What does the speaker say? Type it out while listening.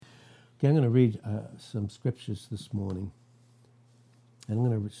Okay, I'm going to read some scriptures this morning. And I'm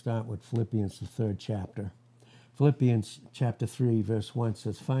going to start with Philippians, the 3rd chapter. Philippians chapter 3, verse 1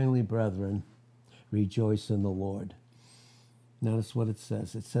 says, "Finally, brethren, rejoice in the Lord." Notice what it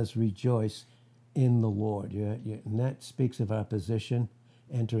says. It says, rejoice in the Lord. And that speaks of our position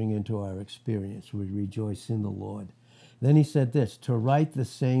entering into our experience. We rejoice in the Lord. Then he said this, to write the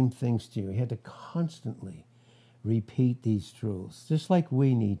same things to you. He had to constantly repeat these truths, just like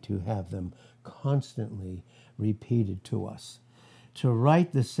we need to have them constantly repeated to us. To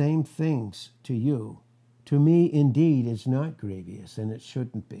write the same things to you, to me indeed is not grievous, and it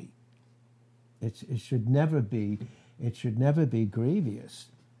shouldn't be. It should never be. It should never be grievous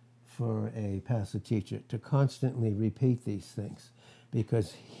for a pastor teacher to constantly repeat these things,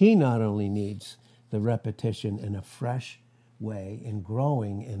 because he not only needs the repetition in a fresh way and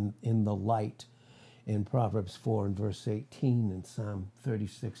growing in the light in Proverbs 4 and verse 18 and Psalm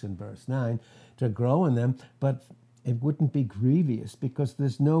 36 and verse 9 to grow in them, but it wouldn't be grievous because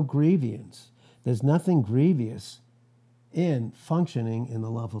there's no grievance. There's nothing grievous in functioning in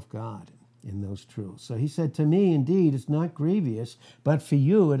the love of God, in those truths. So he said, to me, indeed, it's not grievous, but for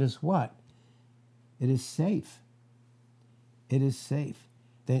you it is what? It is safe. It is safe.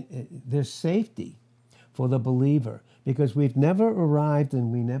 There's safety for the believer because we've never arrived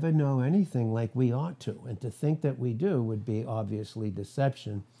and we never know anything like we ought to. And to think that we do would be obviously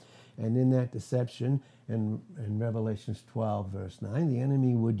deception. And in that deception, in Revelations 12, verse 9, the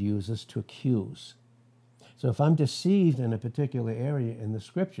enemy would use us to accuse. So if I'm deceived in a particular area in the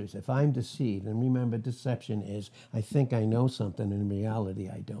scriptures, if I'm deceived, and remember deception is, I think I know something, and in reality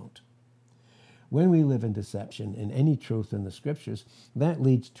I don't. When we live in deception, in any truth in the scriptures, that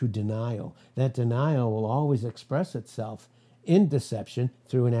leads to denial. That denial will always express itself in deception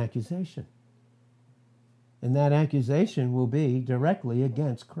through an accusation. And that accusation will be directly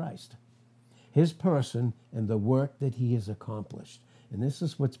against Christ, his person, and the work that he has accomplished. And this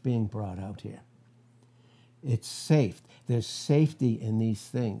is what's being brought out here. It's safe. There's safety in these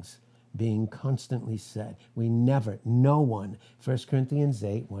things being constantly said. No one, 1 Corinthians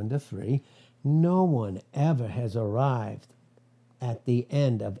 8, 1-3, no one ever has arrived at the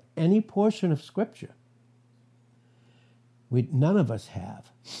end of any portion of Scripture. None of us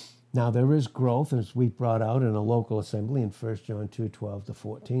have. Now, there is growth, as we brought out in a local assembly in 1 John 2,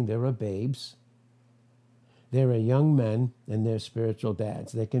 12-14. There are babes. There are young men, and they're spiritual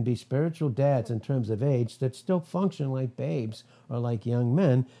dads. There can be spiritual dads in terms of age that still function like babes or like young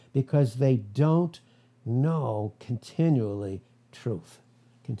men because they don't know continually truth.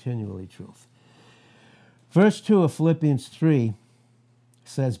 Verse 2 of Philippians 3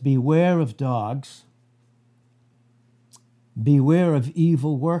 says, beware of dogs, beware of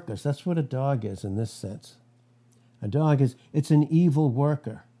evil workers. That's what a dog is in this sense. A dog it's an evil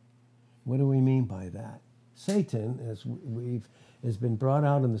worker. What do we mean by that? Satan, as has been brought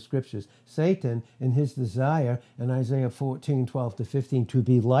out in the scriptures, Satan, in his desire in Isaiah 14, 12-15, to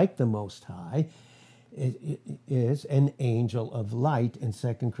be like the Most High, is an angel of light in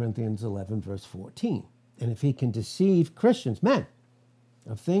 2 Corinthians 11, verse 14. And if he can deceive Christians, men,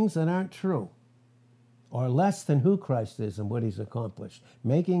 of things that aren't true, or less than who Christ is and what he's accomplished,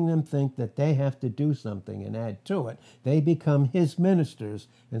 making them think that they have to do something and add to it, they become his ministers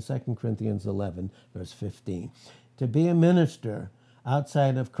in 2 Corinthians 11, verse 15. To be a minister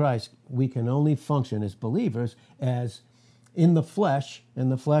outside of Christ, we can only function as believers as in the flesh,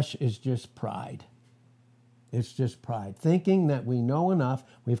 and the flesh is just pride. It's just pride, thinking that we know enough,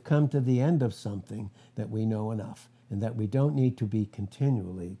 we've come to the end of something, that we know enough, and that we don't need to be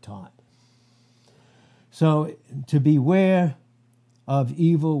continually taught. So to beware of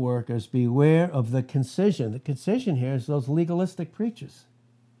evil workers, beware of the concision. The concision here is those legalistic preachers,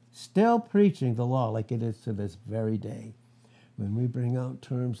 still preaching the law like it is to this very day. When we bring out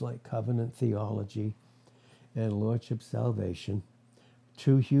terms like covenant theology and lordship salvation,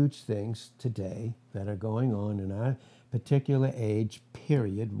 two huge things today that are going on in our particular age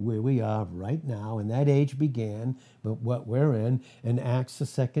period where we are right now, and that age began, but what we're in Acts, the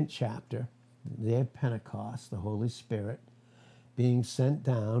 2nd chapter, the day of Pentecost, the Holy Spirit being sent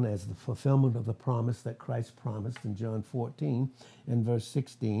down as the fulfillment of the promise that Christ promised in John 14 and verse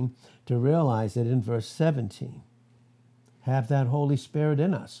 16, to realize it in verse 17. Have that Holy Spirit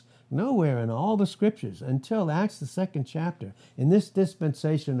in us. Nowhere in all the scriptures until Acts, the 2nd chapter, in this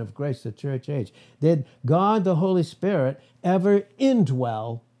dispensation of grace, the church age, did God, the Holy Spirit, ever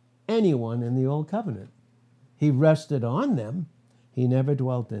indwell anyone in the old covenant. He rested on them. He never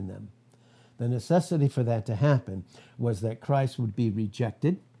dwelt in them. The necessity for that to happen was that Christ would be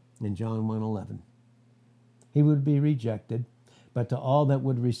rejected in John 1:11. He would be rejected But to all that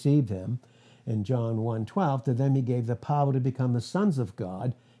would receive him, in John 1:12, to them he gave the power to become the sons of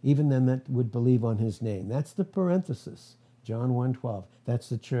God, even them that would believe on his name. That's the parenthesis, John 1:12. That's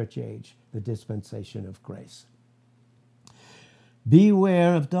the church age, the dispensation of grace.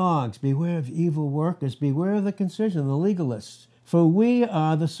 Beware of dogs, beware of evil workers, beware of the concision, the legalists, for we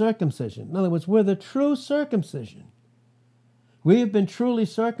are the circumcision. In other words, we're the true circumcision. We have been truly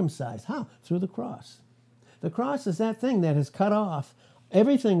circumcised. How? Through the cross. The cross is that thing that has cut off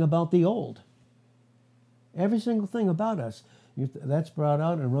everything about the old. Every single thing about us. That's brought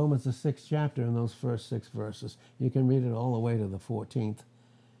out in Romans, the 6th chapter, in those first 6 verses. You can read it all the way to the 14th,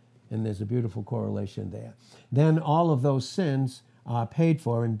 and there's a beautiful correlation there. Then all of those sins are paid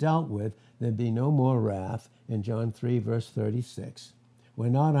for and dealt with. There'd be no more wrath in John 3, verse 36. We're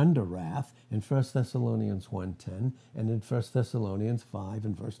not under wrath in 1 Thessalonians 1:10 and in 1 Thessalonians 5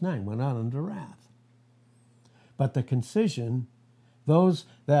 and verse 9. We're not under wrath. But the concision, those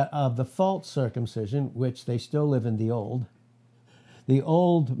that of the false circumcision, which they still live in the old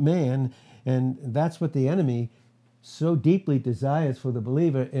man, and that's what the enemy so deeply desires for the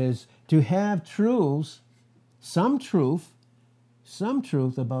believer, is to have truths, some truth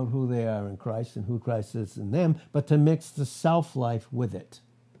about who they are in Christ and who Christ is in them, but to mix the self-life with it.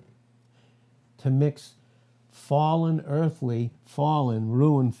 To mix fallen,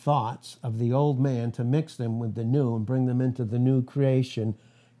 ruined thoughts of the old man, to mix them with the new and bring them into the new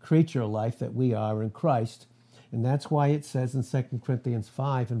creature life that we are in Christ. And that's why it says in 2 Corinthians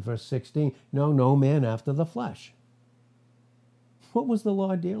 5 and verse 16, no man after the flesh. What was the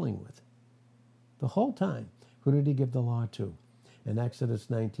law dealing with? The whole time, who did he give the law to? In Exodus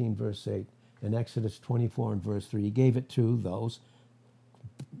 19, verse 8, in Exodus 24 and verse 3, he gave it to those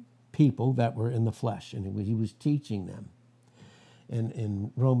people that were in the flesh, and he was teaching them.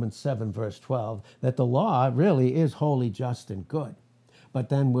 In Romans 7, verse 12, that the law really is holy, just, and good. But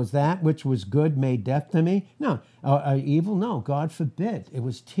then was that which was good made death to me? No. Evil? No, God forbid. It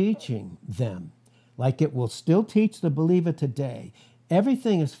was teaching them, like it will still teach the believer today.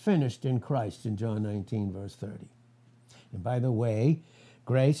 Everything is finished in Christ in John 19, verse 30. And by the way,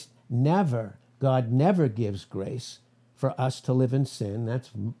 God never gives grace for us to live in sin.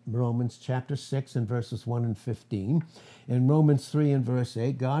 That's Romans chapter 6 and verses 1 and 15. In Romans 3 and verse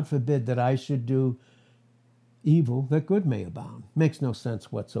 8, God forbid that I should do evil that good may abound. Makes no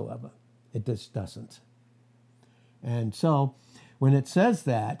sense whatsoever. It just doesn't. And so when it says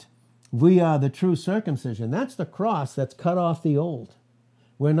that, we are the true circumcision, that's the cross that's cut off the old.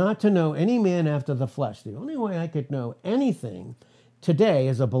 We're not to know any man after the flesh. The only way I could know anything today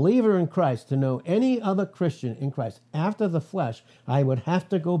as a believer in Christ, to know any other Christian in Christ after the flesh, I would have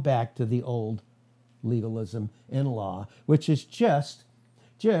to go back to the old legalism and law, which is just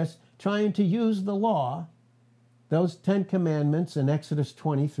trying to use the law, those 10 commandments in Exodus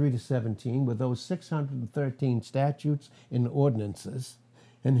 23 to 17, with those 613 statutes and ordinances.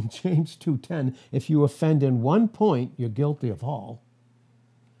 And in James 2:10, if you offend in one point, you're guilty of all.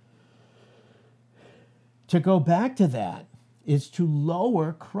 To go back to that is to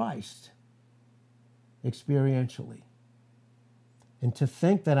lower Christ experientially. And to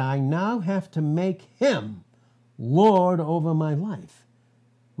think that I now have to make him Lord over my life,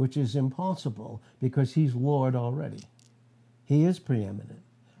 which is impossible because he's Lord already. He is preeminent.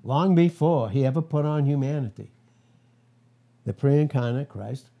 Long before he ever put on humanity. The pre-incarnate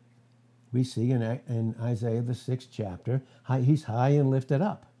Christ, we see in Isaiah the 6th chapter, he's high and lifted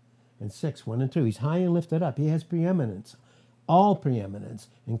up. In 6, 1 and 2, he's high and lifted up. He has preeminence, all preeminence,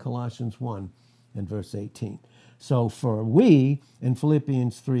 in Colossians 1 and verse 18. So for we, in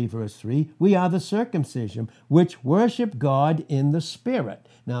Philippians 3, verse 3, we are the circumcision, which worship God in the Spirit.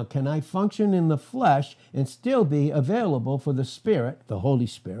 Now, can I function in the flesh and still be available for the Spirit, the Holy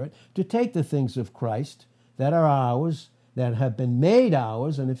Spirit, to take the things of Christ that are ours, that have been made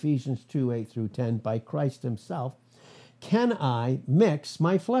ours in Ephesians 2, 8 through 10 by Christ himself? Can I mix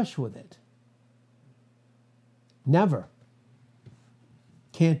my flesh with it? Never.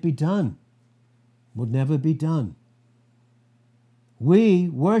 Can't be done. Would never be done. We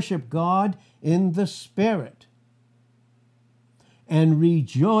worship God in the Spirit and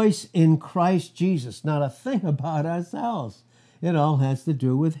rejoice in Christ Jesus. Not a thing about ourselves. It all has to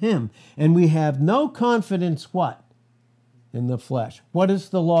do with him. And we have no confidence what? In the flesh. What does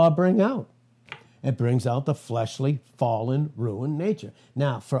the law bring out? It brings out the fleshly, fallen, ruined nature.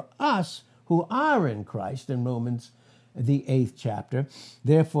 Now, for us who are in Christ, in Romans, the 8th chapter,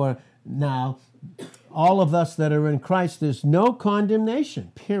 therefore, now, all of us that are in Christ, there's no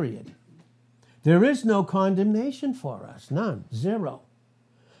condemnation, period. There is no condemnation for us, none, zero.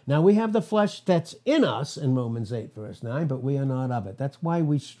 Now, we have the flesh that's in us in Romans 8, verse 9, but we are not of it. That's why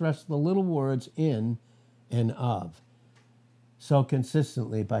we stress the little words in and of so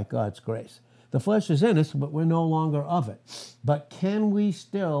consistently by God's grace. The flesh is in us, but we're no longer of it. But can we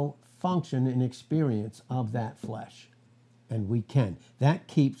still function in experience of that flesh? And we can. That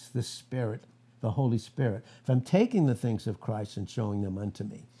keeps the Spirit, the Holy Spirit, from taking the things of Christ and showing them unto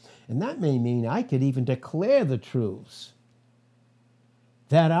me. And that may mean I could even declare the truths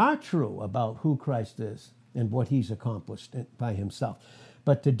that are true about who Christ is and what he's accomplished by himself.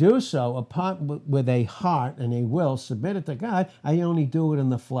 But to do so apart with a heart and a will submitted to God, I only do it in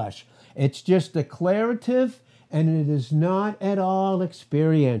the flesh. It's just declarative, and it is not at all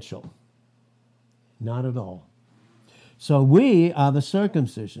experiential. Not at all. So we are the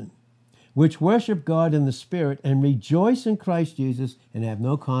circumcision, which worship God in the Spirit and rejoice in Christ Jesus and have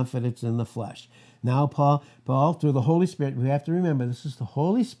no confidence in the flesh. Now, Paul, through the Holy Spirit, we have to remember this is the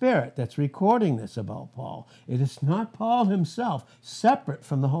Holy Spirit that's recording this about Paul. It is not Paul himself, separate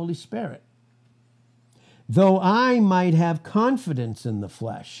from the Holy Spirit. Though I might have confidence in the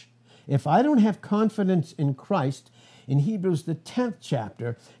flesh, if I don't have confidence in Christ, in Hebrews, the 10th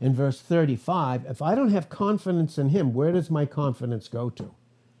chapter, in verse 35, if I don't have confidence in him, where does my confidence go to?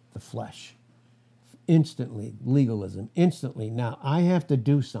 The flesh. Instantly, legalism, instantly. Now, I have to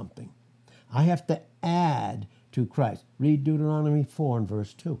do something. I have to add to Christ. Read Deuteronomy 4 and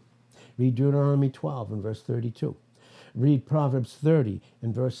verse 2. Read Deuteronomy 12 and verse 32. Read Proverbs 30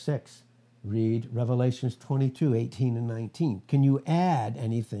 and verse 6. Read Revelations 22, 18 and 19. Can you add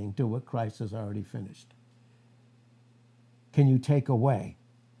anything to what Christ has already finished? Can you take away?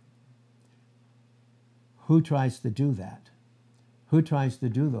 Who tries to do that? Who tries to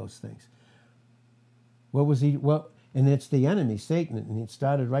do those things? And it's the enemy, Satan, and it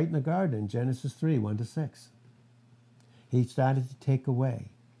started right in the garden in Genesis 3, 1-6. He started to take away.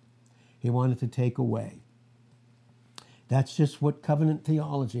 He wanted to take away. That's just what covenant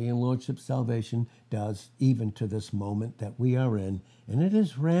theology and lordship salvation does, even to this moment that we are in, and it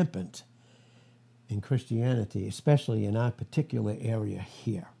is rampant in Christianity, especially in our particular area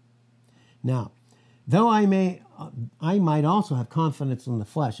here. Now, though I might also have confidence in the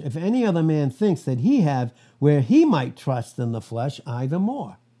flesh, if any other man thinks that he have where he might trust in the flesh, I the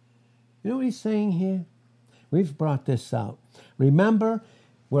more. You know what he's saying here? We've brought this out. Remember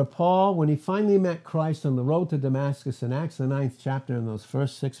where Paul, when he finally met Christ on the road to Damascus in Acts the 9th chapter, in those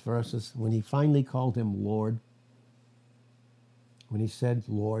first 6 verses, when he finally called him Lord, when he said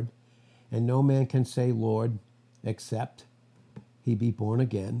Lord, and no man can say Lord except he be born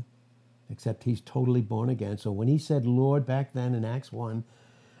again, except he's totally born again. So when he said Lord back then in Acts 9,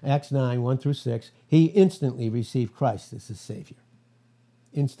 1-6, he instantly received Christ as his Savior.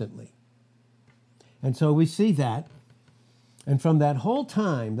 Instantly. And so we see that. And from that whole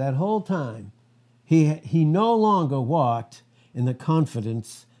time, he no longer walked in the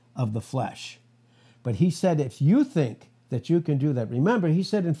confidence of the flesh. But he said, if you think that you can do that, remember, he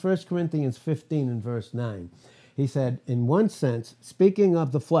said in 1 Corinthians 15 and verse 9, he said, in one sense, speaking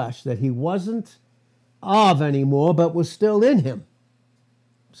of the flesh, that he wasn't of anymore, but was still in him.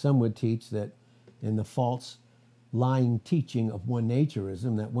 Some would teach that in the false, lying teaching of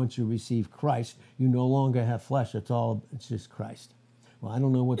one-naturism, that once you receive Christ, you no longer have flesh. It's just Christ. Well, I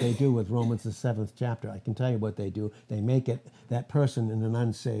don't know what they do with Romans, the 7th chapter. I can tell you what they do. They make it that person in an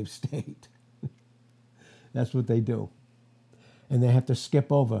unsaved state. That's what they do. And they have to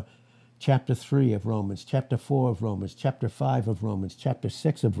skip over chapter 3 of Romans, chapter 4 of Romans, chapter 5 of Romans, chapter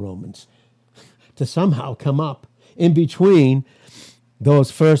 6 of Romans, to somehow come up in between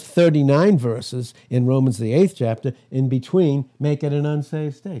those first 39 verses in Romans, the 8th chapter, in between, make it an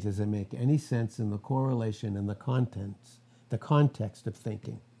unsaved state. Does it make any sense in the correlation and the contents, the context of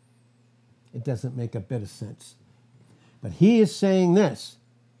thinking? It doesn't make a bit of sense. But he is saying this,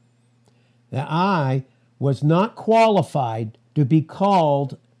 that I was not qualified to be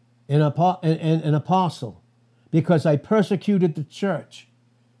called an apostle because I persecuted the church.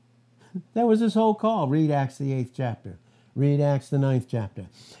 That was his whole call. Read Acts the 8th chapter. Read Acts the 9th chapter.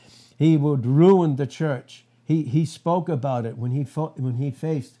 He would ruin the church. He spoke about it when he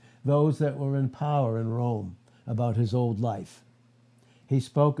faced those that were in power in Rome about his old life. He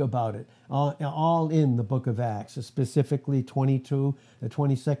spoke about it all in the book of Acts, specifically 22, the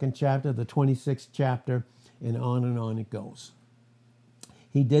 22nd chapter, the 26th chapter, and on it goes.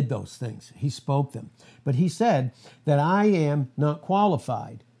 He did those things. He spoke them. But he said that I am not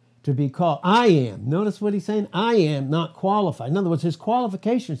qualified to be called. I am. Notice what he's saying? I am not qualified. In other words, his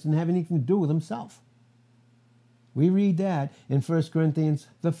qualifications didn't have anything to do with himself. We read that in 1 Corinthians,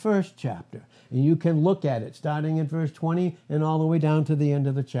 the first chapter. And you can look at it starting at verse 20 and all the way down to the end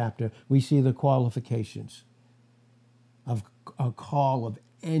of the chapter. We see the qualifications of a call of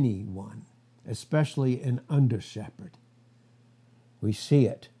anyone, especially an under-shepherd. We see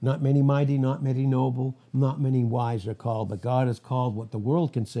it. Not many mighty, not many noble, not many wise are called, but God has called what the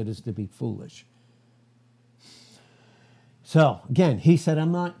world considers to be foolish. So, again, he said,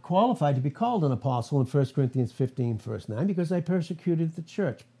 I'm not qualified to be called an apostle in 1 Corinthians 15, verse 9, because I persecuted the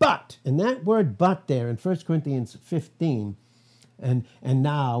church. But, and that word but there in 1 Corinthians 15 and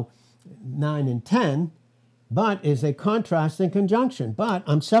now 9 and 10, but is a contrast and conjunction. But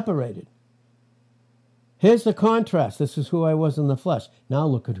I'm separated. Here's the contrast. This is who I was in the flesh. Now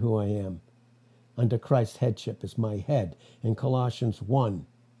look at who I am under Christ's headship as my head in Colossians 1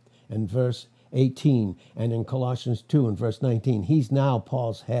 and verse 18, and in Colossians 2 and verse 19. He's now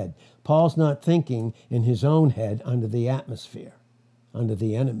Paul's head. Paul's not thinking in his own head under the atmosphere, under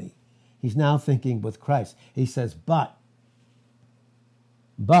the enemy. He's now thinking with Christ. He says, but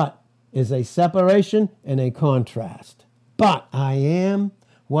is a separation and a contrast. But I am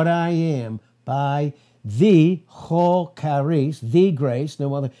what I am by the whole charis, the grace,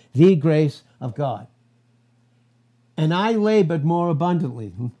 no other, the grace of God. And I labored more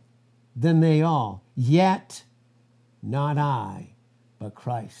abundantly than they all, yet not I, but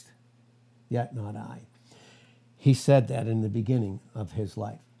Christ. Yet not I. He said that in the beginning of his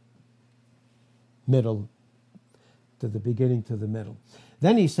life. Middle to the beginning to the middle.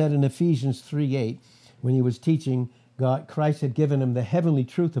 Then he said in Ephesians 3:8, when he was teaching God, Christ had given him the heavenly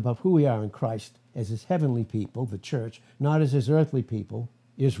truth about who we are in Christ as his heavenly people, the church, not as his earthly people,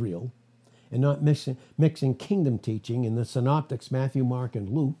 Israel, and not mixing kingdom teaching in the synoptics, Matthew, Mark, and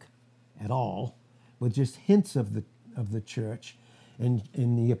Luke, at all, with just hints of the church, and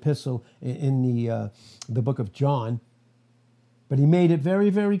in the epistle, in the book of John. But he made it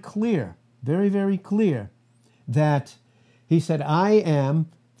very, very clear, very, very clear, that he said, I am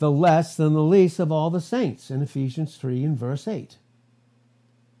the less than the least of all the saints, in Ephesians 3 and verse 8,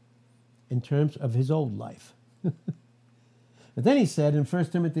 in terms of his old life. But then he said in 1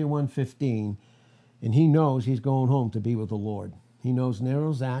 Timothy 1:15, and he knows he's going home to be with the Lord. He knows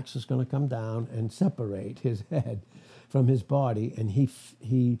Nero's axe is going to come down and separate his head from his body, and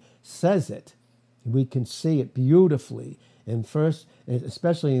he says it. We can see it beautifully in first,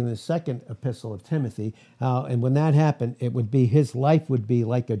 especially in the second epistle of Timothy. And when that happened, it would be his life would be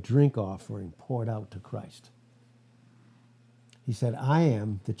like a drink offering poured out to Christ. He said, "I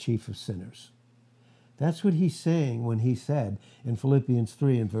am the chief of sinners." That's what he's saying when he said in Philippians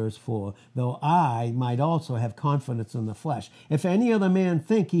 3 and verse 4, though I might also have confidence in the flesh. If any other man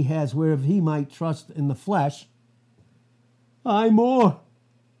think he has whereof he might trust in the flesh, I more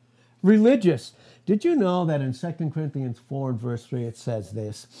religious. Did you know that in 2 Corinthians 4 and verse 3 it says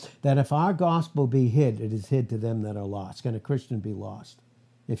this, that if our gospel be hid, it is hid to them that are lost. Can a Christian be lost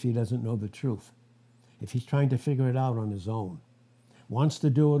if he doesn't know the truth? If he's trying to figure it out on his own, wants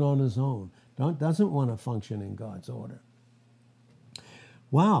to do it on his own, doesn't want to function in God's order.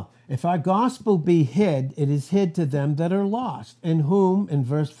 Wow. If our gospel be hid, it is hid to them that are lost, in whom, in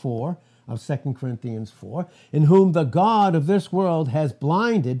verse 4 of 2 Corinthians 4, in whom the God of this world has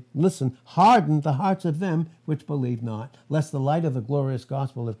blinded, listen, hardened the hearts of them which believe not, lest the light of the glorious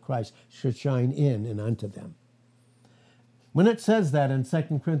gospel of Christ should shine in and unto them. When it says that in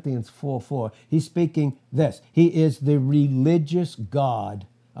 2 Corinthians 4:4, he's speaking this. He is the religious God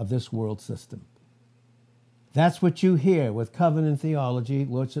of this world system. That's what you hear with covenant theology,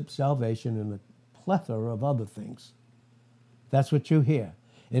 lordship, salvation, and a plethora of other things. That's what you hear.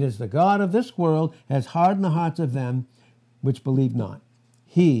 It is the God of this world has hardened the hearts of them which believe not.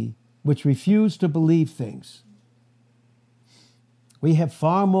 He which refuse to believe things. We have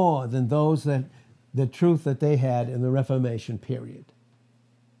far more than those that the truth that they had in the Reformation period.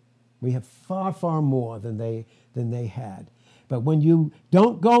 We have far, far more than they had. But when you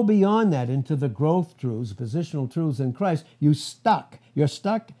don't go beyond that into the growth truths, positional truths in Christ, you're stuck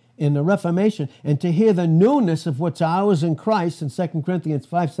in the Reformation. And to hear the newness of what's ours in Christ in 2 Corinthians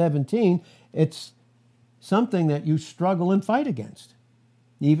 5:17, it's something that you struggle and fight against,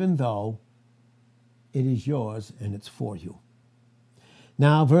 even though it is yours and it's for you.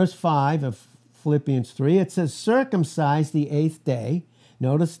 Now, verse 5 of Philippians 3, it says, circumcised the 8th day.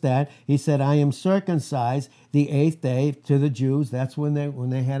 Notice that he said, I am circumcised the 8th day to the Jews. That's when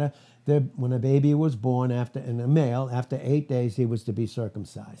a baby was born and a male, after 8 days he was to be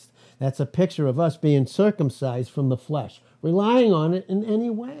circumcised. That's a picture of us being circumcised from the flesh, relying on it in any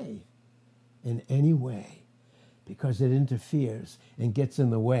way, because it interferes and gets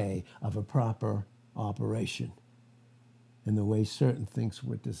in the way of a proper operation in the way certain things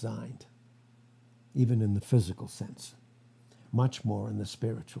were designed, even in the physical sense, much more in the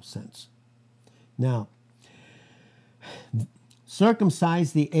spiritual sense. Now,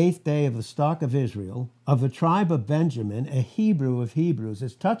 circumcised the 8th day of the stock of Israel, of the tribe of Benjamin, a Hebrew of Hebrews,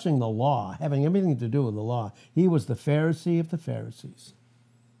 is touching the law, having everything to do with the law. He was the Pharisee of the Pharisees.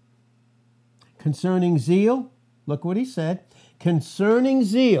 Concerning zeal, look what he said, concerning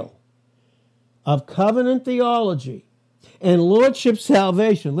zeal of covenant theology and lordship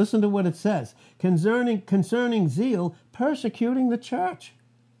salvation, listen to what it says, concerning zeal, persecuting the church.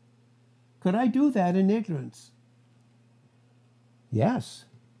 Could I do that in ignorance? Yes.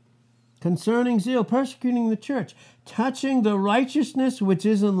 Concerning zeal, persecuting the church, touching the righteousness which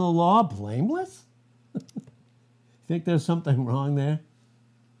is in the law, blameless? Think there's something wrong there?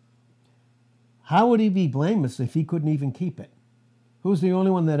 How would he be blameless if he couldn't even keep it? Who's the only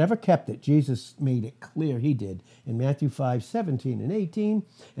one that ever kept it? Jesus made it clear he did in Matthew 5:17 and 18.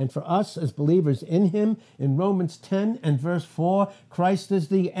 And for us as believers in him, in Romans 10 and verse 4, Christ is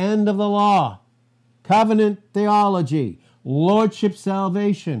the end of the law. Covenant theology, lordship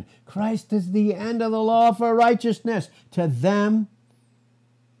salvation. Christ is the end of the law for righteousness to them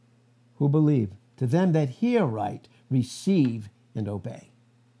who believe, to them that hear right, receive, and obey.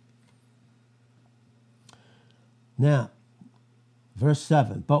 Now, verse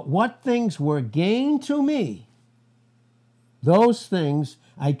 7, but what things were gain to me, those things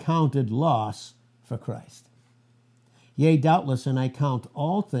I counted loss for Christ. Yea, doubtless, and I count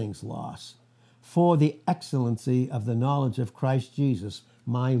all things loss for the excellency of the knowledge of Christ Jesus,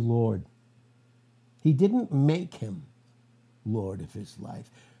 my Lord. He didn't make him Lord of his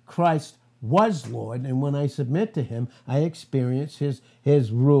life. Christ was Lord, and when I submit to him, I experience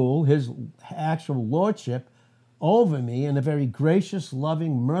his rule, his actual lordship over me in a very gracious,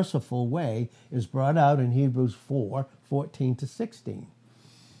 loving, merciful way is brought out in Hebrews 4:14 to 16.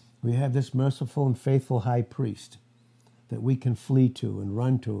 We have this merciful and faithful high priest that we can flee to and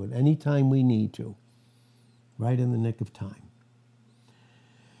run to at any time we need to, right in the nick of time.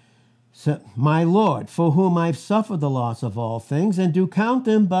 So, my Lord, for whom I've suffered the loss of all things, and do count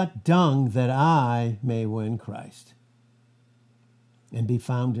them but dung, that I may win Christ and be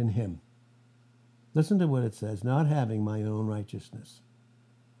found in him. Listen to what it says, not having my own righteousness,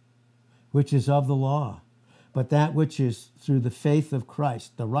 which is of the law, but that which is through the faith of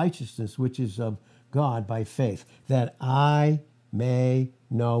Christ, the righteousness which is of God by faith, that I may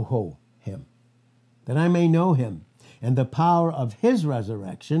know who? Him. That I may know him, and the power of his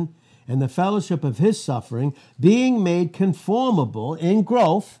resurrection, and the fellowship of his suffering, being made conformable in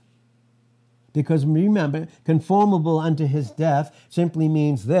growth. Because remember, conformable unto his death simply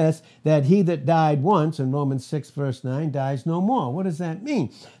means this, that he that died once, in Romans 6, verse 9, dies no more. What does that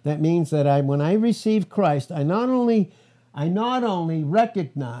mean? That means that when I received Christ, I not only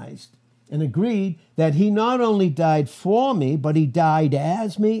recognized and agreed that he not only died for me, but he died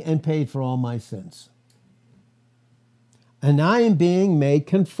as me and paid for all my sins. And I am being made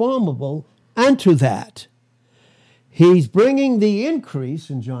conformable unto that. He's bringing the increase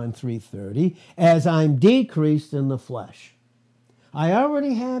in John 3:30 as I'm decreased in the flesh. I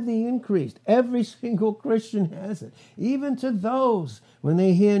already have the increase. Every single Christian has it. Even to those, when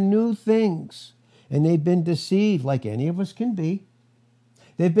they hear new things and they've been deceived, like any of us can be,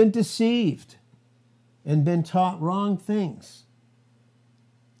 they've been deceived and been taught wrong things.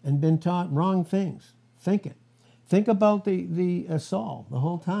 Think it. Think about the Saul the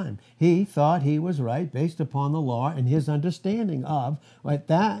whole time. He thought he was right based upon the law and his understanding of, at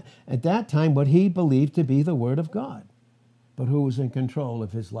that time, what he believed to be the Word of God, but who was in control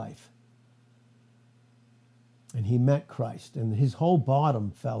of his life. And he met Christ, and his whole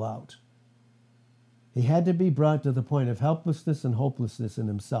bottom fell out. He had to be brought to the point of helplessness and hopelessness in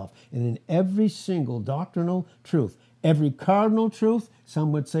himself. And in every single doctrinal truth, every cardinal truth,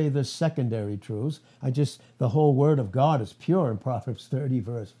 some would say the secondary truths. The whole Word of God is pure in Proverbs 30,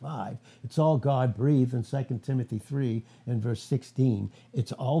 verse 5. It's all God-breathed in 2 Timothy 3 and verse 16.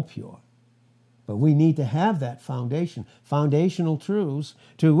 It's all pure. But we need to have that foundation, foundational truths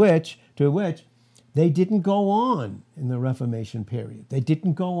to which they didn't go on in the Reformation period. They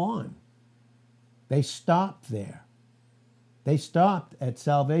didn't go on. They stopped there. They stopped at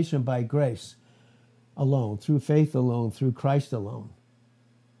salvation by grace alone, through faith alone, through Christ alone.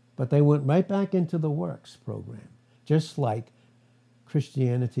 But they went right back into the works program, just like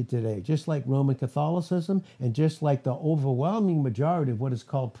Christianity today, just like Roman Catholicism, and just like the overwhelming majority of what is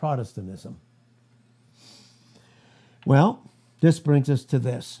called Protestantism. Well, this brings us to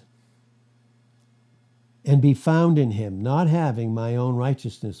this. and be found in him, not having my own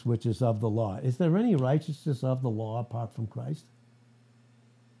righteousness, which is of the law. Is there any righteousness of the law apart from Christ?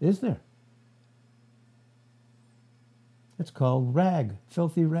 Is there? It's called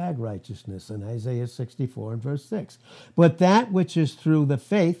filthy rag righteousness in Isaiah 64 and verse 6. But that which is through the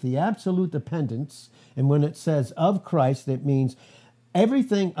faith, the absolute dependence, and when it says of Christ, it means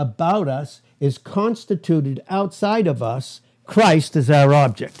everything about us is constituted outside of us. Christ is our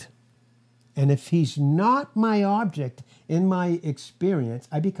object. And if he's not my object in my experience,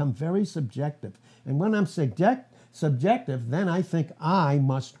 I become very subjective. And when I'm subjective, then I think I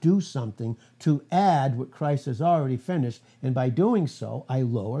must do something to add what Christ has already finished. And by doing so, I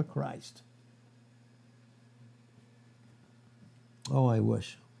lower Christ. Oh, I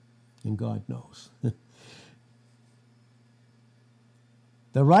wish. And God knows.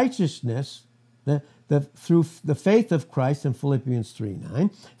 The righteousness, through the faith of Christ in Philippians 3:9,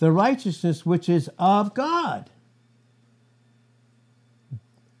 the righteousness which is of God.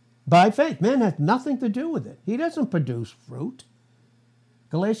 By faith. Man has nothing to do with it. He doesn't produce fruit.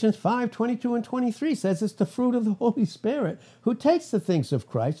 Galatians 5:22 and 23 says it's the fruit of the Holy Spirit who takes the things of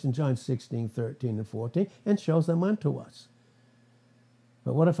Christ in John 16:13 and 14 and shows them unto us.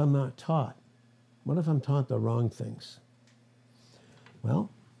 But what if I'm not taught? What if I'm taught the wrong things?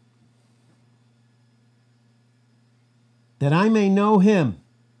 Well, that I may know him,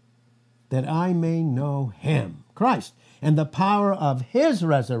 Christ, and the power of his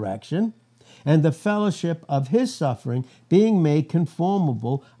resurrection, and the fellowship of his suffering, being made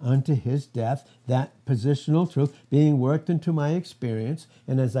conformable unto his death, that positional truth being worked into my experience.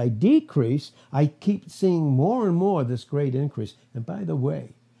 And as I decrease, I keep seeing more and more this great increase. And by the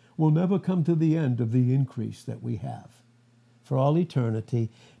way, we'll never come to the end of the increase that we have for all eternity,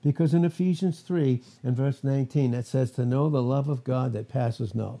 because in Ephesians 3 and verse 19, it says to know the love of God that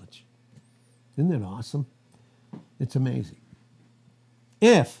passes knowledge. Isn't that awesome? It's amazing.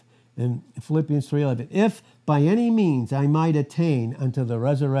 If, in Philippians 3:11, if by any means I might attain unto the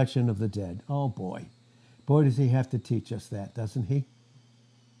resurrection of the dead. Oh boy. Boy, does he have to teach us that, doesn't he?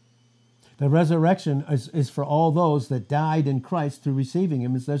 The resurrection is for all those that died in Christ through receiving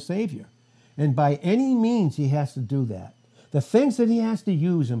him as their Savior. And by any means he has to do that. The things that he has to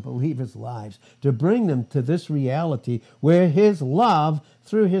use in believers' lives to bring them to this reality where his love,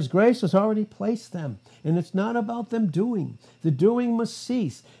 through his grace, has already placed them. And it's not about them doing. The doing must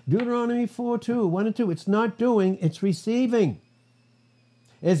cease. Deuteronomy 4:2, 1 and 2. It's not doing, it's receiving.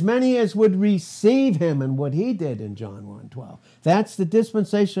 As many as would receive him and what he did in John 1:12. That's the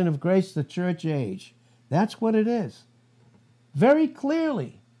dispensation of grace, the church age. That's what it is. Very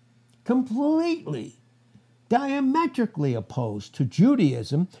clearly, completely, diametrically opposed to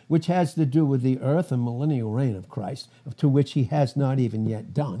Judaism, which has to do with the earth and millennial reign of Christ, to which he has not even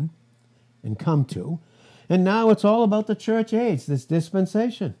yet done and come to. And now it's all about the church age, this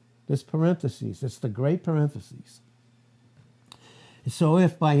dispensation, this parentheses. It's the great parentheses. So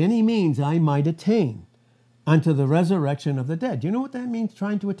if by any means I might attain unto the resurrection of the dead. Do you know what that means,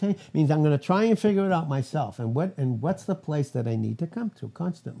 trying to attain? It means I'm going to try and figure it out myself. And what's the place that I need to come to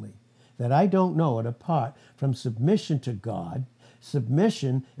constantly? That I don't know it apart from submission to God,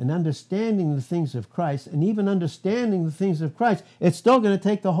 submission and understanding the things of Christ, and even understanding the things of Christ, it's still going to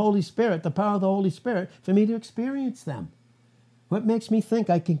take the Holy Spirit, the power of the Holy Spirit, for me to experience them. What makes me think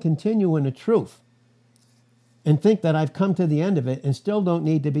I can continue in the truth and think that I've come to the end of it and still don't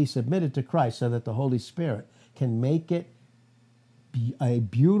need to be submitted to Christ so that the Holy Spirit can make it be a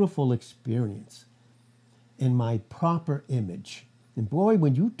beautiful experience in my proper image? And boy,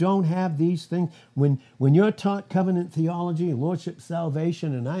 when you don't have these things, when you're taught covenant theology, lordship,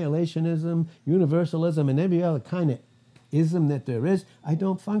 salvation, annihilationism, universalism, and every other kind of ism that there is, I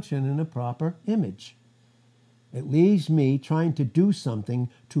don't function in a proper image. It leaves me trying to do something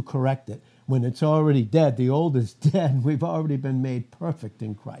to correct it. When it's already dead, the old is dead, we've already been made perfect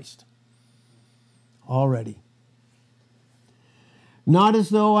in Christ. Already. Not as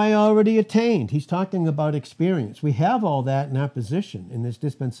though I already attained. He's talking about experience. We have all that in our position in this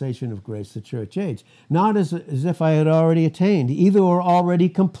dispensation of grace, the church age. Not as if I had already attained. Either or already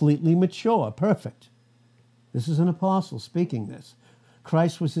completely mature, perfect. This is an apostle speaking this.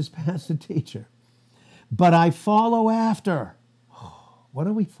 Christ was his pastor teacher. But I follow after. What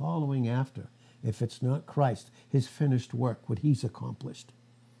are we following after if it's not Christ, his finished work, what he's accomplished?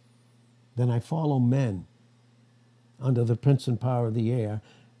 Then I follow men under the prince and power of the air,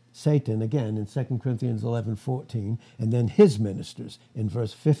 Satan, again in 2 Corinthians 11:14, and then his ministers in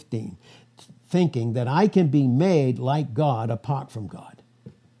verse 15, thinking that I can be made like God apart from God.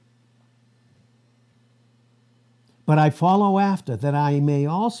 But I follow after, that I may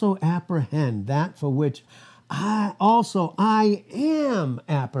also apprehend that for which I am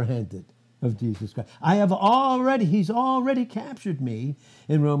apprehended of Jesus Christ. He's already captured me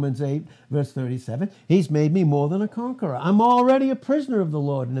in Romans 8, verse 37. He's made me more than a conqueror. I'm already a prisoner of the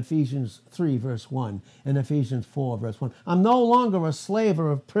Lord in Ephesians 3, verse 1, and Ephesians 4, verse 1. I'm no longer a slave or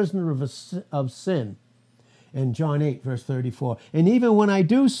a prisoner of sin. In John 8, verse 34. And even when I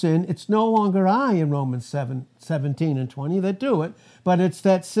do sin, it's no longer I in Romans 7, 17 and 20 that do it, but it's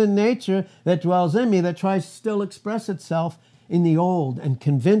that sin nature that dwells in me that tries to still express itself in the old and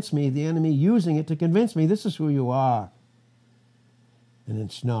convince me, the enemy using it to convince me this is who you are. And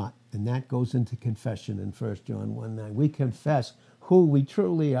it's not. And that goes into confession in 1 John 1, 9. We confess who we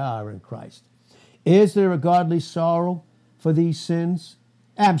truly are in Christ. Is there a godly sorrow for these sins?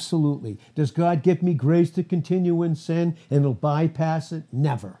 Absolutely. Does God give me grace to continue in sin and it'll bypass it?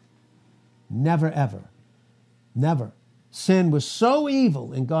 Never. Never, ever. Never. Sin was so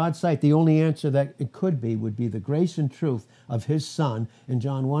evil in God's sight, the only answer that it could be would be the grace and truth of his Son in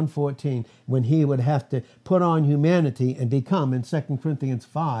John 1:14, when he would have to put on humanity and become, in 2 Corinthians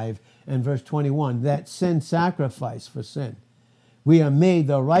 5 and verse 21, that sin sacrifice for sin. We are made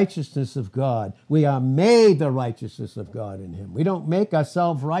the righteousness of God. We are made the righteousness of God in him. We don't make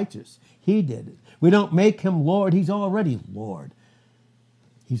ourselves righteous. He did it. We don't make him Lord. He's already Lord.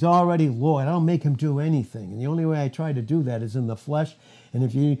 He's already Lord. I don't make him do anything. And the only way I try to do that is in the flesh. And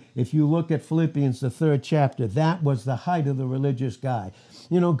if you look at Philippians, the 3rd chapter, that was the height of the religious guy.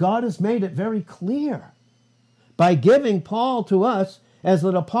 You know, God has made it very clear by giving Paul to us as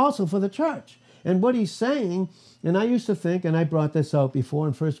an apostle for the church. And what he's saying, and I used to think, and I brought this out before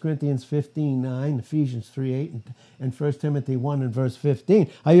in 1 Corinthians 15, 9, Ephesians 3, 8, and 1 Timothy 1 and verse 15.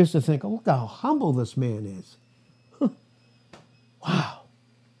 I used to think, oh, look how humble this man is. Wow.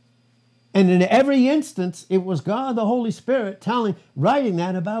 And in every instance, it was God, the Holy Spirit, writing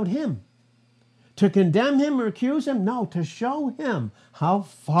that about him. To condemn him or accuse him? No, to show him how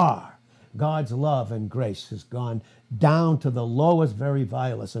far God's love and grace has gone down to the lowest, very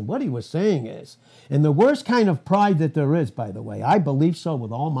vilest. And what he was saying is, and the worst kind of pride that there is, by the way, I believe so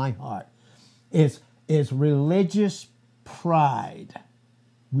with all my heart, is religious pride.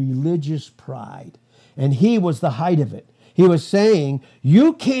 Religious pride. And he was the height of it. He was saying,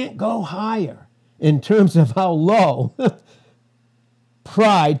 you can't go higher in terms of how low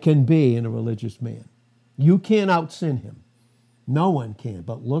pride can be in a religious man. You can't out-sin him. No one can.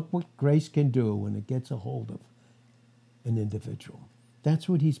 But look what grace can do when it gets a hold of an individual. That's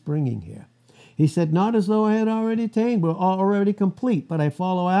what he's bringing here. He said, not as though I had already attained, we're already complete, but I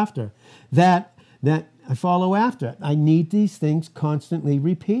follow after. That I follow after. I need these things constantly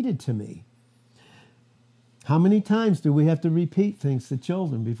repeated to me. How many times do we have to repeat things to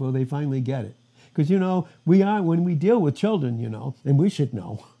children before they finally get it? Because, when we deal with children, and we should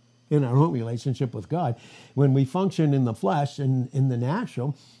know in our own relationship with God, when we function in the flesh and in the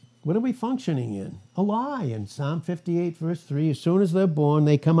natural, what are we functioning in? A lie. In Psalm 58, verse 3, as soon as they're born,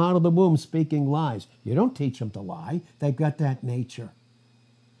 they come out of the womb speaking lies. You don't teach them to lie. They've got that nature.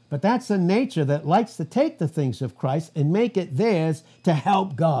 But that's the nature that likes to take the things of Christ and make it theirs to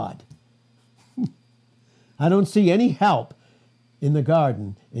help God. I don't see any help in the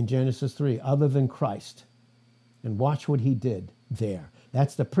garden in Genesis 3 other than Christ. And watch what he did there.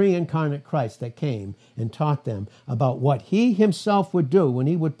 That's the pre-incarnate Christ that came and taught them about what he himself would do when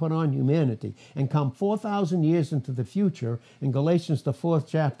he would put on humanity and come 4,000 years into the future in Galatians, the 4th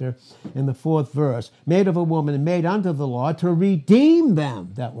chapter and the 4th verse, made of a woman and made under the law to redeem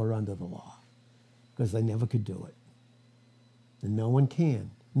them that were under the law, because they never could do it. And no one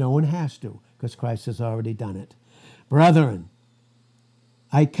can. No one has to, because Christ has already done it. Brethren,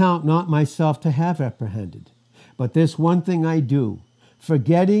 I count not myself to have apprehended, but this one thing I do,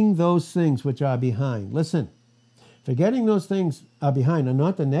 forgetting those things which are behind. Listen, forgetting those things are behind are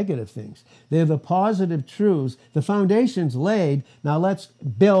not the negative things. They're the positive truths. The foundation's laid. Now let's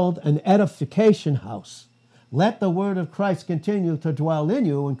build an edification house. Let the word of Christ continue to dwell in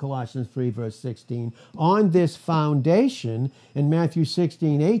you in Colossians 3, verse 16, on this foundation in Matthew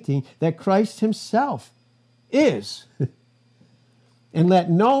 16, 18, that Christ himself is. And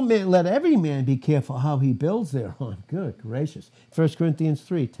let every man be careful how he builds thereon. Good gracious. 1 Corinthians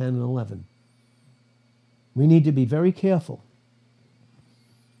 3, 10 and 11. We need to be very careful.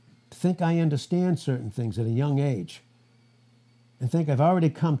 Think I understand certain things at a young age. And think I've already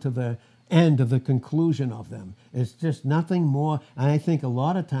come to the end of the conclusion of them. It's just nothing more. And I think a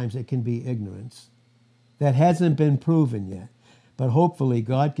lot of times it can be ignorance that hasn't been proven yet. But hopefully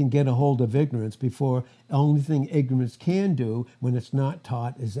God can get a hold of ignorance before the only thing ignorance can do when it's not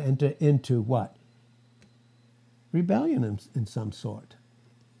taught is enter into what? rebellion in some sort,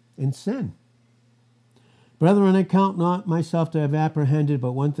 in sin. Brethren, I count not myself to have apprehended,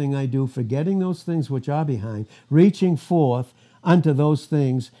 but one thing I do, forgetting those things which are behind, reaching forth unto those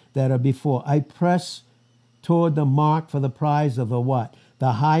things that are before. I press toward the mark for the prize of the what?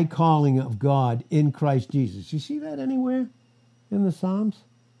 The high calling of God in Christ Jesus. You see that anywhere in the Psalms?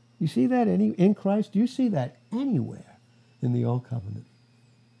 You see that in Christ? Do you see that anywhere in the Old Covenant?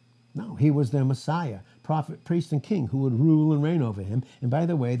 No, he was their Messiah, prophet, priest, and king who would rule and reign over him. And by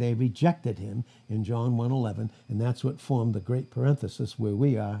the way, they rejected him in John 1:11, and that's what formed the great parenthesis where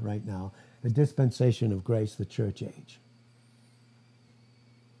we are right now, the dispensation of grace, the church age.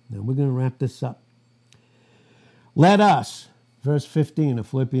 Now we're going to wrap this up. Let us, verse 15 of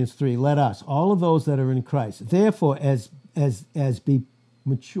Philippians 3, let us, all of those that are in Christ, therefore as be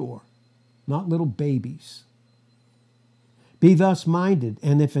mature, not little babies, be thus minded,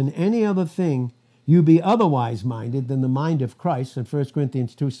 and if in any other thing you be otherwise minded than the mind of Christ, in 1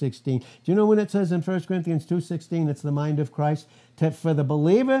 Corinthians 2:16. Do you know when it says in 1 Corinthians 2:16 it's the mind of Christ? For the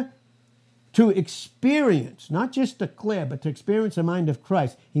believer to experience, not just declare, but to experience the mind of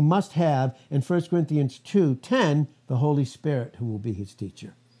Christ, he must have, in 1 Corinthians 2:10, the Holy Spirit who will be his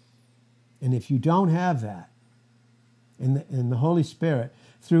teacher. And if you don't have that, in the Holy Spirit,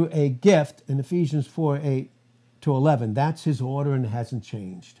 through a gift, in Ephesians 4:8-11, that's his order, and it hasn't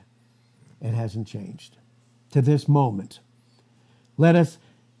changed. It hasn't changed to this moment. Let us,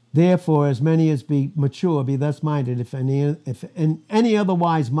 therefore, as many as be mature, be thus minded. If in any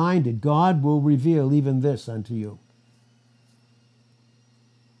otherwise minded, God will reveal even this unto you.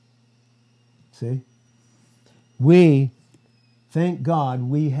 See? We, thank God,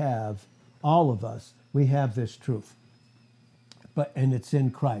 we have, all of us, we have this truth. And it's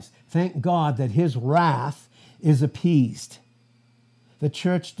in Christ. Thank God that his wrath is appeased. The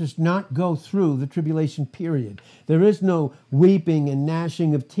church does not go through the tribulation period. There is no weeping and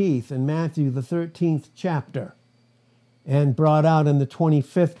gnashing of teeth in Matthew, the 13th chapter, and brought out in the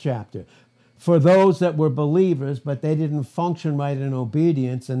 25th chapter. For those that were believers, but they didn't function right in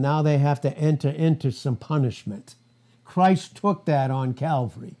obedience, and now they have to enter into some punishment. Christ took that on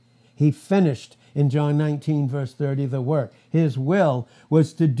Calvary. He finished in John 19, verse 30, the work. His will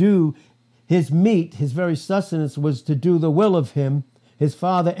was to do, his meat, his very sustenance was to do the will of him, his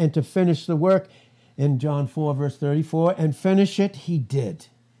Father, and to finish the work in John 4, verse 34, and finish it he did.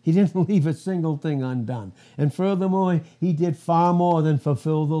 He didn't leave a single thing undone. And furthermore, he did far more than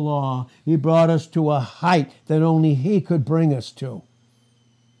fulfill the law. He brought us to a height that only he could bring us to.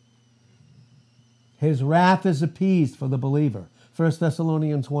 His wrath is appeased for the believer. 1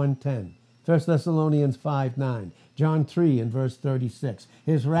 Thessalonians 1:10, 1 Thessalonians 5:9, John 3 and verse 36.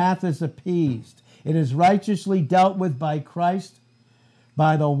 His wrath is appeased. It is righteously dealt with by Christ,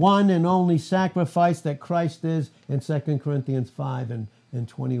 by the one and only sacrifice that Christ is in 2 Corinthians 5 and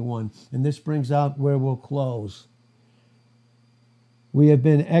 21. And this brings out where we'll close. We have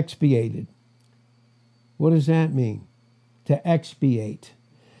been expiated. What does that mean? To expiate.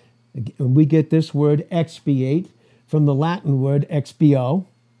 We get this word expiate from the Latin word expio.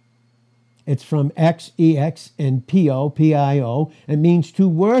 It's from ex, and pio, P-I-O. It means to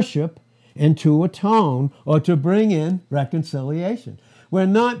worship and to atone, or to bring in reconciliation. We're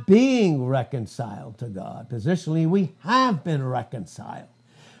not being reconciled to God. Positionally, we have been reconciled.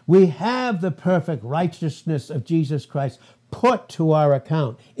 We have the perfect righteousness of Jesus Christ put to our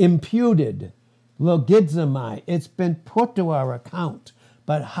account, imputed, logizomai. It's been put to our account.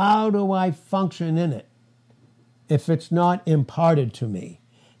 But how do I function in it if it's not imparted to me?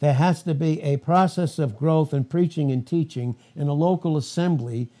 There has to be a process of growth and preaching and teaching in a local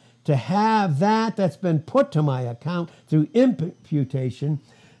assembly to have that's been put to my account through imputation,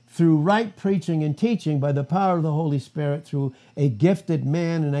 through right preaching and teaching by the power of the Holy Spirit, through a gifted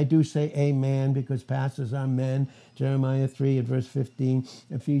man, and I do say a man because pastors are men, Jeremiah 3 and verse 15,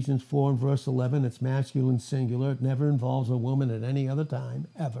 Ephesians 4 and verse 11, it's masculine singular, it never involves a woman at any other time,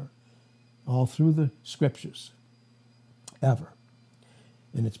 ever, all through the scriptures, ever,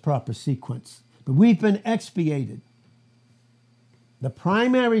 in its proper sequence. But we've been expiated. The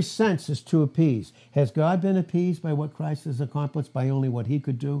primary sense is to appease. Has God been appeased by what Christ has accomplished, by only what he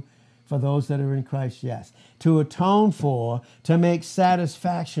could do for those that are in Christ? Yes. To atone for, to make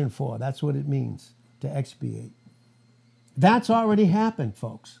satisfaction for. That's what it means, to expiate. That's already happened,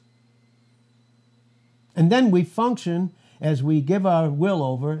 folks. And then we function as we give our will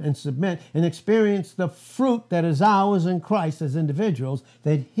over and submit and experience the fruit that is ours in Christ as individuals,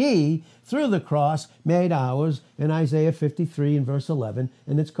 that he, through the cross, made ours in Isaiah 53 and verse 11.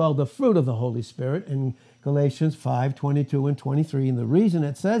 And it's called the fruit of the Holy Spirit in Galatians 5:22 and 23. And the reason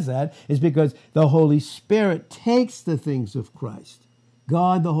it says that is because the Holy Spirit takes the things of Christ.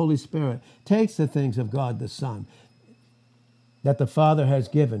 God, the Holy Spirit, takes the things of God, the Son, that the Father has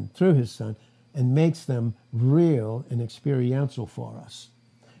given through his Son, and makes them real and experiential for us.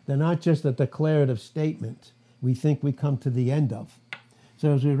 They're not just a declarative statement we think we come to the end of.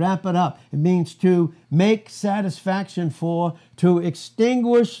 So as we wrap it up, it means to make satisfaction for, to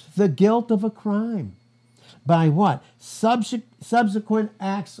extinguish the guilt of a crime. By what? Subsequent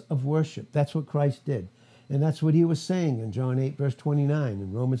acts of worship. That's what Christ did. And that's what he was saying in John 8, verse 29,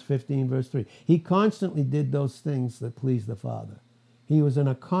 and Romans 15, verse 3. He constantly did those things that pleased the Father. He was in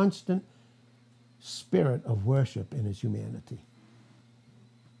a constant spirit of worship in his humanity,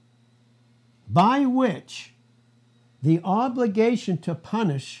 by which the obligation to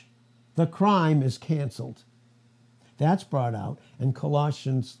punish the crime is canceled. That's brought out in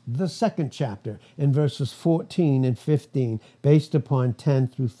Colossians, the 2nd chapter, in verses 14 and 15, based upon 10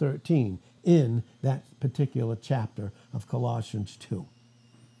 through 13, in that particular chapter of Colossians 2.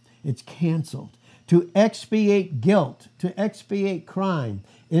 It's canceled. To expiate guilt, to expiate crime,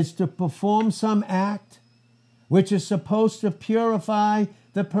 is to perform some act which is supposed to purify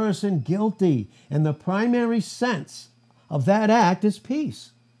the person guilty. And the primary sense of that act is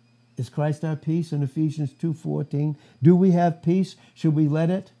peace. Is Christ our peace in Ephesians 2:14? Do we have peace? Should we let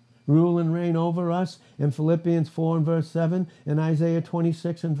it rule and reign over us in Philippians 4 and verse 7, in Isaiah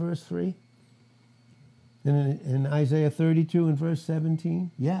 26 and verse 3, in Isaiah 32 and verse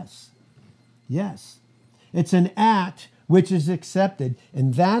 17? Yes. Yes. It's an act which is accepted,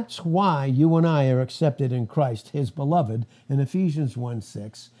 and that's why you and I are accepted in Christ, his beloved, in Ephesians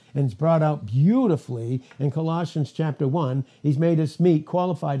 1:6. And it's brought out beautifully in Colossians chapter 1. He's made us meet,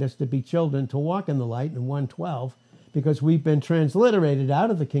 qualified us to be children, to walk in the light in 1:12, because we've been transliterated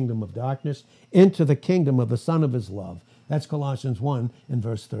out of the kingdom of darkness into the kingdom of the Son of his love. That's Colossians 1 and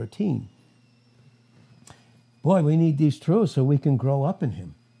verse 13. Boy, we need these truths so we can grow up in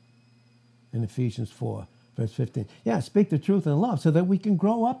him. In Ephesians 4, verse 15. Yeah, speak the truth in love so that we can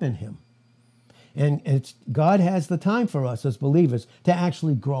grow up in him. And God has the time for us as believers to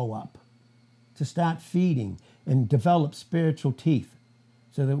actually grow up, to start feeding and develop spiritual teeth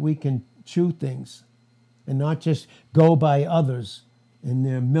so that we can chew things and not just go by others in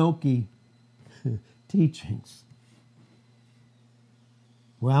their milky teachings.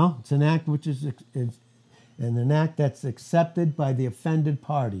 Well, it's an act which is an act that's accepted by the offended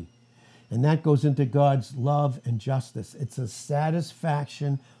party. And that goes into God's love and justice. It's a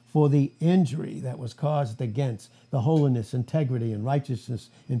satisfaction for the injury that was caused against the holiness, integrity, and righteousness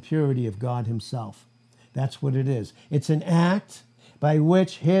and purity of God himself. That's what it is. It's an act by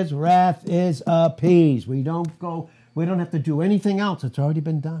which his wrath is appeased. We don't have to do anything else. It's already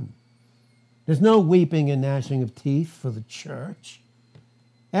been done. There's no weeping and gnashing of teeth for the church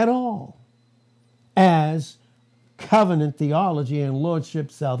at all, as covenant theology and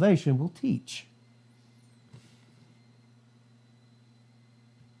lordship salvation will teach.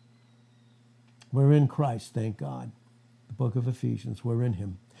 We're in Christ, thank God. The book of Ephesians, we're in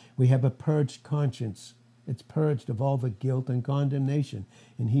him. We have a purged conscience. It's purged of all the guilt and condemnation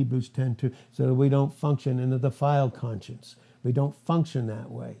in Hebrews 10:2, so that we don't function in a defiled conscience. We don't function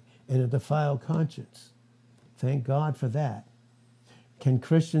that way in a defiled conscience. Thank God for that. Can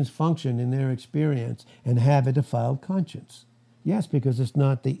Christians function in their experience and have a defiled conscience? Yes, because it's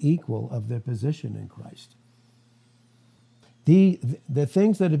not the equal of their position in Christ. The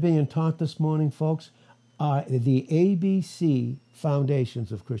things that are being taught this morning, folks, are the ABC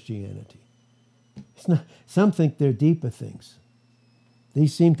foundations of Christianity. It's not, some think they're deeper things.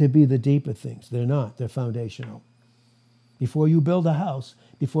 These seem to be the deeper things. They're not. They're foundational. Before you build a house,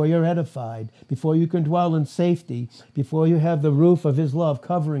 before you're edified, before you can dwell in safety, before you have the roof of his love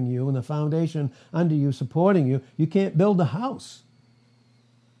covering you and the foundation under you supporting you, you can't build a house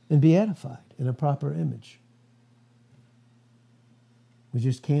and be edified in a proper image. We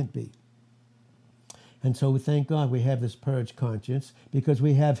just can't be. And so we thank God we have this purged conscience because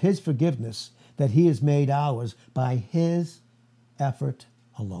we have his forgiveness that he has made ours by his effort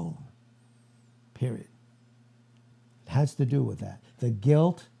alone. Period. It has to do with that. The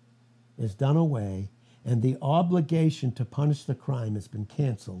guilt is done away and the obligation to punish the crime has been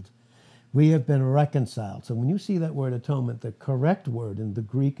canceled. We have been reconciled. So when you see that word atonement, the correct word in the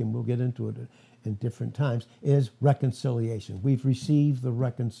Greek, and we'll get into it in different times, is reconciliation. We've received the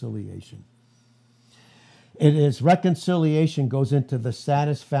reconciliation. It is reconciliation goes into the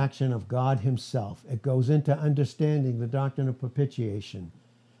satisfaction of God himself. It goes into understanding the doctrine of propitiation,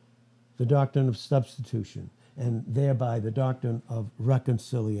 the doctrine of substitution, and thereby the doctrine of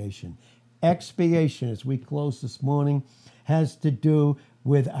reconciliation. Expiation, as we close this morning, has to do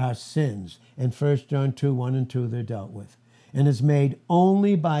with our sins. And 1 John 2, 1 and 2, they're dealt with. And is made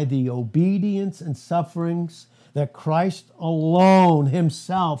only by the obedience and sufferings that Christ alone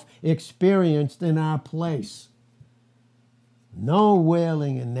himself experienced in our place. No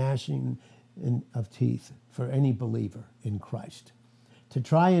wailing and gnashing of teeth for any believer in Christ. To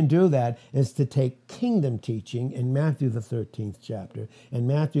try and do that is to take kingdom teaching in Matthew the 13th chapter and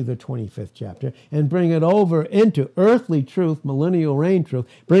Matthew the 25th chapter and bring it over into earthly truth, millennial reign truth,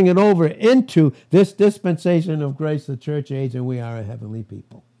 bring it over into this dispensation of grace, the church age, and we are a heavenly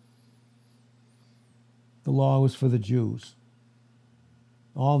people. The law was for the Jews.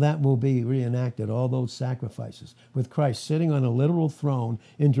 All that will be reenacted, all those sacrifices, with Christ sitting on a literal throne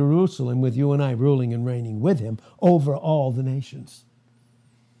in Jerusalem with you and I ruling and reigning with him over all the nations.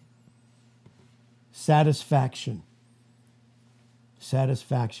 Satisfaction.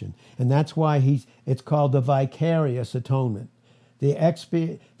 And that's why it's called the vicarious atonement. The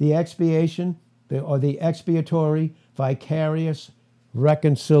expiation, or the expiatory vicarious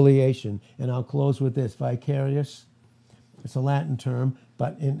reconciliation. And I'll close with this. Vicarious, it's a Latin term,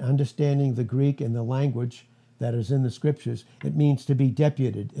 but in understanding the Greek and the language that is in the scriptures, it means to be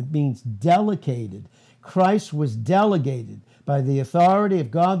deputed. It means delegated. Christ was delegated by the authority of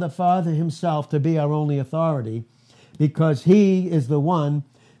God the Father himself to be our only authority, because he is the one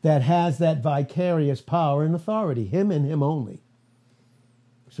that has that vicarious power and authority, him and him only.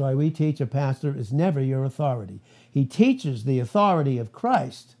 So we teach a pastor is never your authority. He teaches the authority of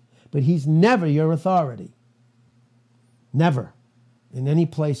Christ, but he's never your authority. Never, in any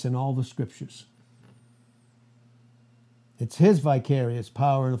place in all the scriptures. It's his vicarious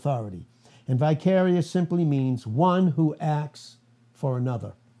power and authority. And vicarious simply means one who acts for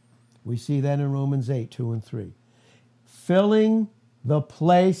another. We see that in Romans 8, 2 and 3. Filling the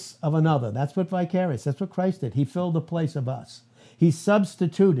place of another. That's what vicarious, that's what Christ did. He filled the place of us. He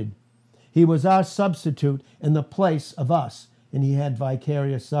substituted. He was our substitute in the place of us. And he had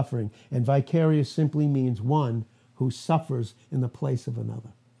vicarious suffering. And vicarious simply means one who suffers in the place of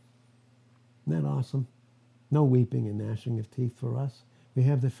another. Isn't that awesome? No weeping and gnashing of teeth for us. We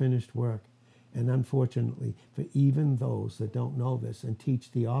have the finished work. And unfortunately, for even those that don't know this and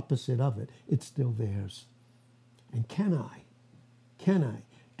teach the opposite of it, it's still theirs. And can I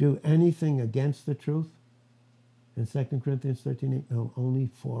do anything against the truth? In 2 Corinthians 13:8, no, only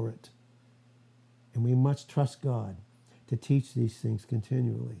for it. And we must trust God to teach these things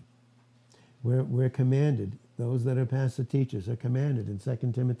continually. We're commanded, those that are pastor teachers are commanded in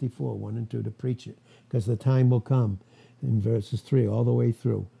 2 Timothy 4, 1 and 2 to preach it, because the time will come in verses 3 all the way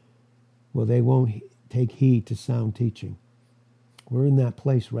through. Well, they won't take heed to sound teaching. We're in that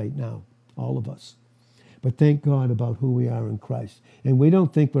place right now, all of us. But thank God about who we are in Christ. And we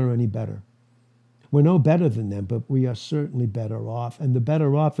don't think we're any better. We're no better than them, but we are certainly better off. And the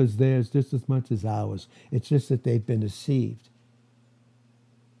better off is theirs just as much as ours. It's just that they've been deceived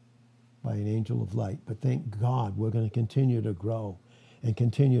by an angel of light. But thank God we're going to continue to grow and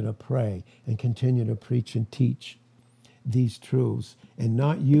continue to pray and continue to preach and teach these truths and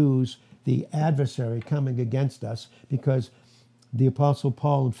not use the adversary coming against us, because the Apostle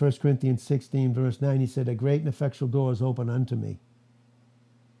Paul in 1 Corinthians 16, verse 9, he said, a great and effectual door is open unto me,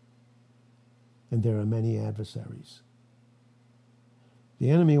 and there are many adversaries. The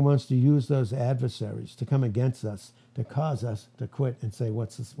enemy wants to use those adversaries to come against us, to cause us to quit and say,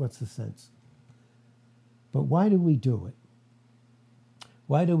 what's the sense? But why do we do it?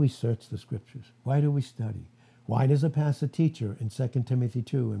 Why do we search the scriptures? Why do we study? Why does a pastor teacher in 2 Timothy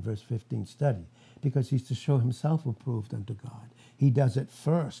 2 and verse 15 study? Because he's to show himself approved unto God. He does it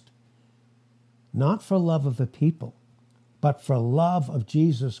first, not for love of the people, but for love of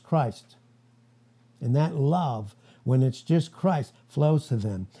Jesus Christ. And that love, when it's just Christ, flows to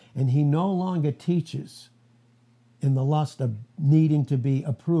them. And he no longer teaches in the lust of needing to be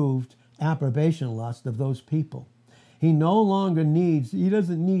approved, approbation lust of those people. He no longer he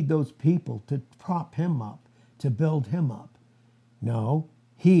doesn't need those people to prop him up, to build him up. No,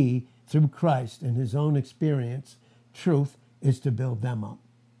 he, through Christ and his own experience, truth, is to build them up.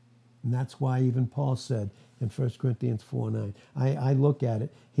 And that's why even Paul said in 1 Corinthians 4:9, I look at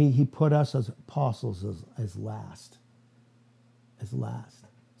it, he put us as apostles as last,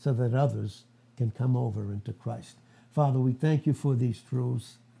 so that others can come over into Christ. Father, we thank you for these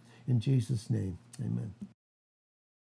truths. In Jesus' name, amen.